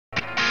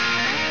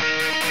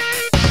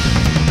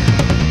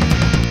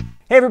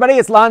Hey everybody,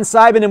 it's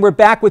Lon.TV and we're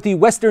back with the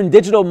Western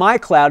Digital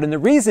MyCloud, and the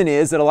reason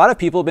is that a lot of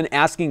people have been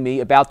asking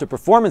me about the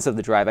performance of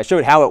the drive. I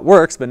showed how it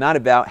works, but not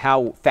about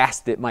how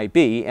fast it might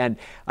be, and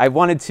I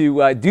wanted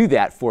to do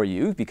that for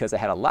you because I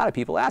had a lot of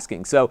people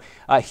asking. So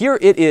here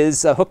it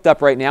is hooked up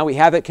right now. We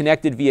have it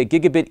connected via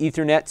gigabit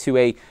Ethernet to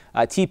a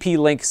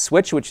TP-Link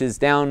switch, which is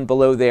down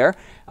below there.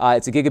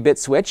 It's a gigabit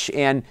switch,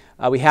 and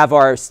we have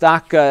our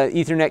stock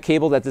Ethernet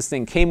cable that this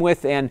thing came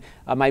with, and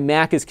my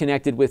Mac is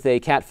connected with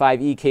a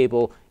Cat5e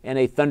cable and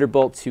a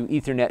Thunderbolt to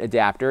Ethernet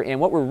adapter. And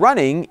what we're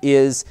running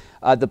is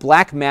the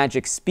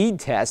Blackmagic speed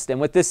test, and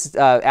what this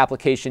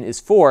application is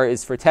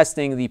for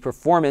testing the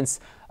performance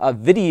of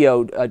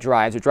video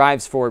drives, or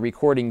drives for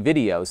recording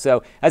video.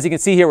 So as you can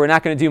see here, we're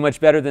not going to do much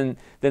better than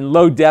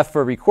low def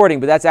for recording,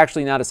 but that's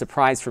actually not a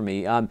surprise for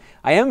me. I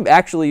am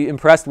actually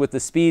impressed with the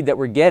speed that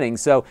we're getting.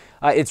 So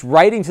it's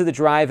writing to the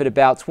drive at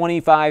about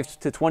 25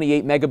 to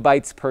 28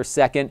 megabytes per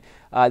second.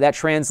 That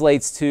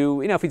translates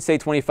to, if we'd say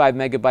 25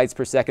 megabytes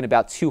per second,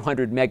 about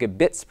 200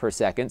 megabits per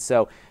second.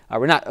 So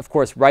we're not, of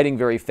course, writing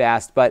very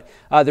fast, but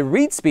the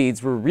read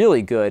speeds were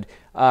really good.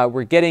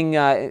 We're getting,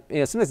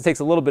 sometimes it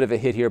takes a little bit of a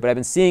hit here, but I've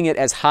been seeing it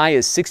as high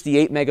as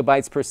 68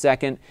 megabytes per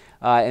second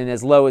and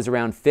as low as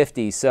around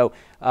 50. So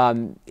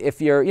if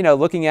you're,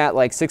 looking at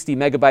like 60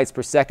 megabytes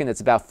per second,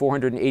 it's about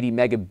 480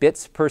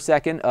 megabits per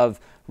second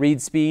of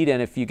read speed,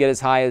 and if you get as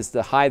high as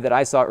the high that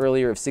I saw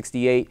earlier of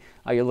 68,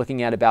 you're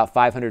looking at about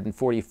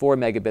 544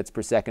 megabits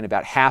per second,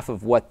 about half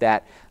of what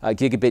that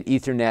gigabit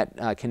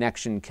Ethernet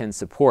connection can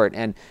support.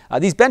 And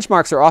these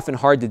benchmarks are often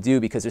hard to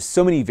do because there's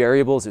so many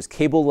variables. There's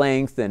cable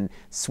length and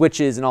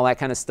switches and all that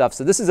kind of stuff.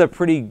 So this is a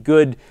pretty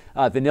good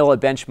vanilla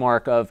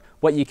benchmark of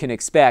what you can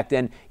expect.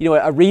 And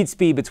a read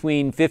speed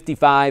between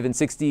 55 and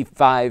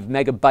 65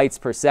 megabytes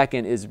per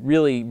second is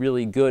really,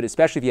 really good,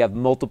 especially if you have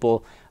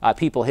multiple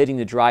people hitting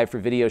the drive for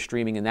video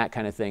streaming and that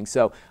kind of thing.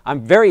 So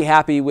I'm very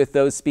happy with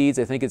those speeds.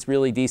 I think it's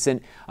really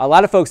decent. A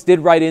lot of folks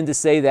did write in to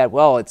say that,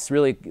 well, it's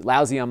really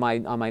lousy on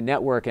my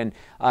network, and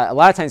a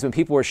lot of times when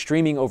people are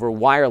streaming over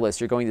wireless,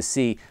 you're going to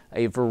see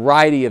a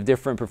variety of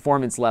different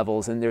performance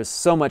levels, and there's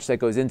so much that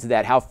goes into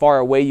that. How far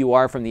away you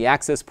are from the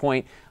access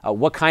point,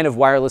 what kind of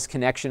wireless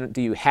connection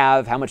do you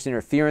have, how much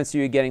interference are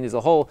you getting. There's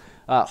a whole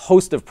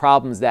host of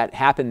problems that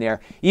happen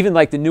there. Even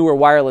like the newer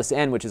wireless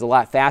N, which is a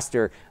lot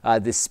faster,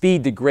 the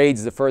speed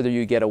degrades the further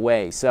you get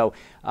away. So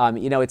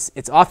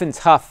it's often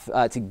tough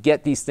to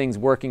get these things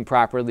working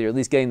properly, or at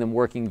least getting them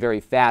working very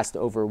fast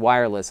over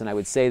wireless. And I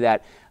would say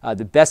that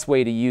the best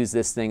way to use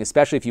this thing,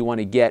 especially if you want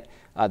to get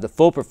the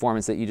full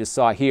performance that you just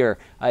saw here,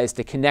 is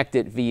to connect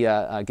it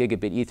via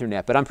gigabit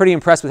Ethernet. But I'm pretty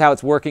impressed with how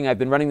it's working. I've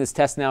been running this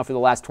test now for the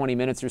last 20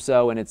 minutes or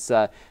so, and it's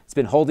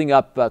been holding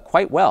up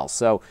quite well.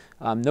 So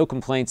no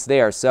complaints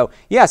there. So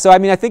yeah, so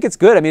I think it's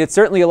good. It's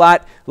certainly a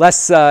lot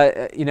less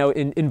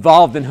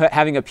involved than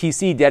having a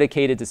PC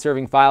dedicated to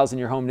serving files in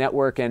your home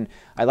network, and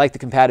I like the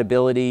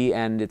compatibility,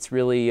 and it's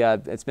really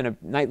it's been a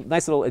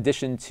nice little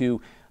addition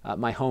to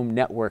my home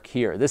network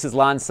here. This is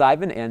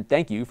Lon.TV, and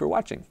thank you for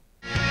watching.